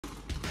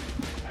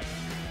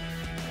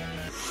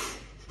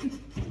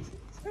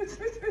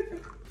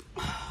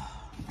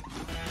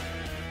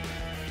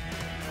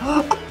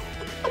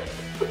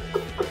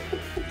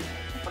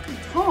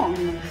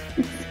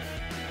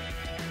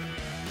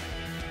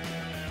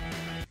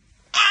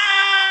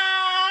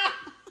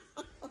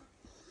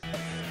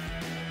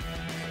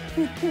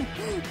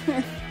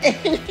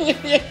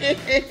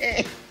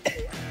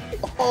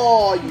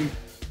Oh, you.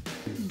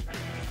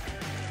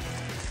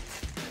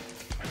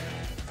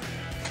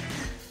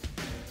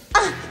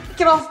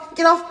 Get off,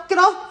 get off, get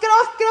off, get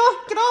off, get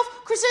off, get off,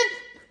 Christian.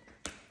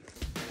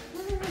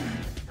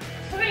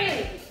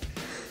 3.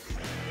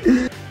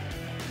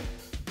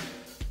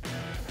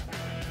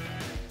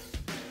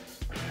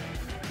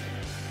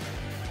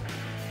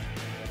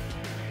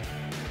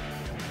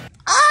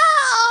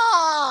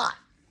 Ah!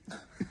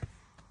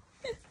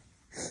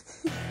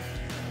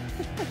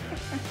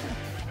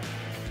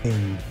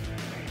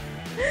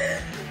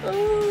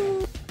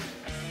 Oh.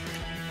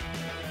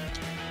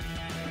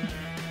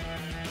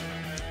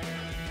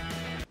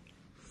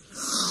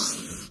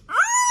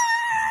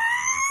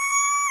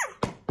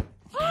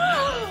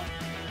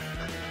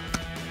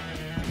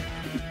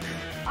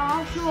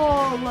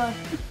 Arsehole.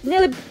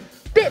 Nearly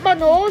bit my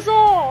nose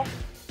off.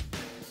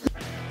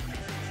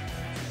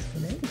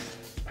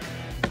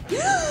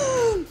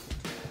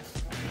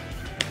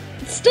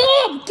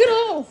 Stop! Get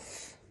off!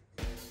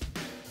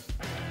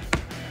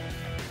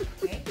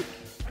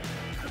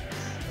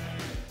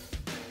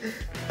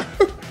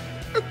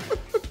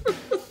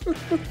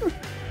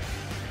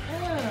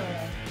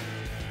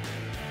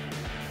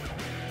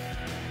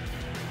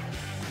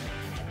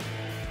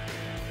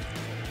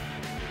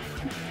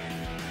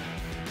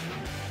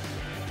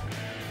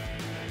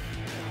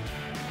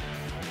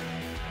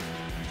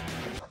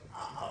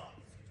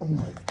 Oh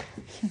my.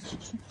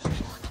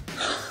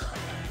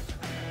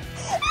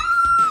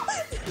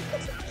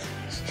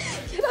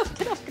 Get up,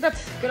 get up, get up.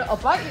 Get up. I'll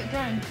bite you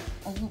again.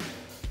 Oh.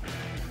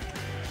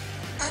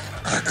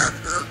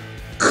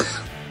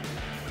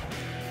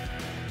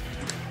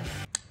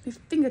 Your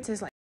finger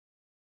tastes like.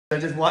 I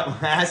just wipe my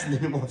ass and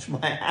then wash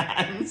my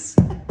hands.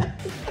 I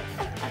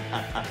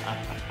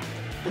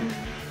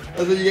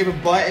thought you gave a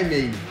bite at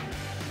me.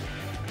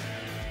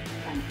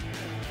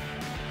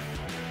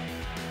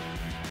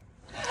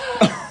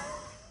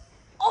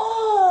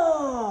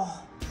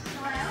 Oh!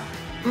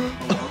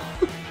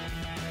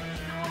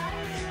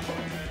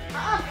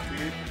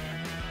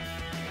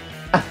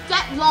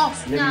 Get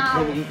lost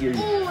now! Let me eat you.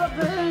 Oh, it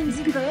burns,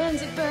 it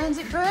burns, it burns,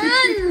 it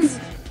burns!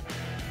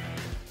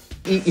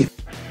 Eat you.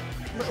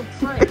 Little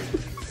prick.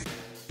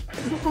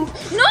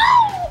 No!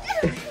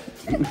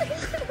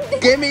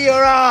 Give me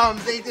your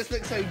arms. They just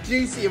look so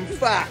juicy and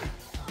fat.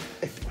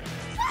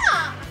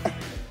 Fuck!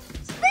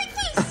 Speak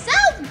for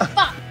yourself,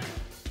 fuck!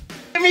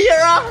 Give me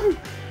your arms.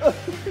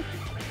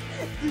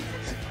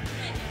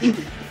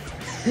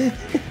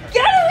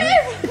 Get away!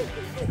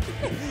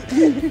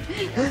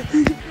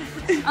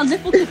 I'll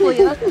nipple cripple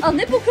you. I'll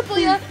nipple cripple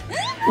you.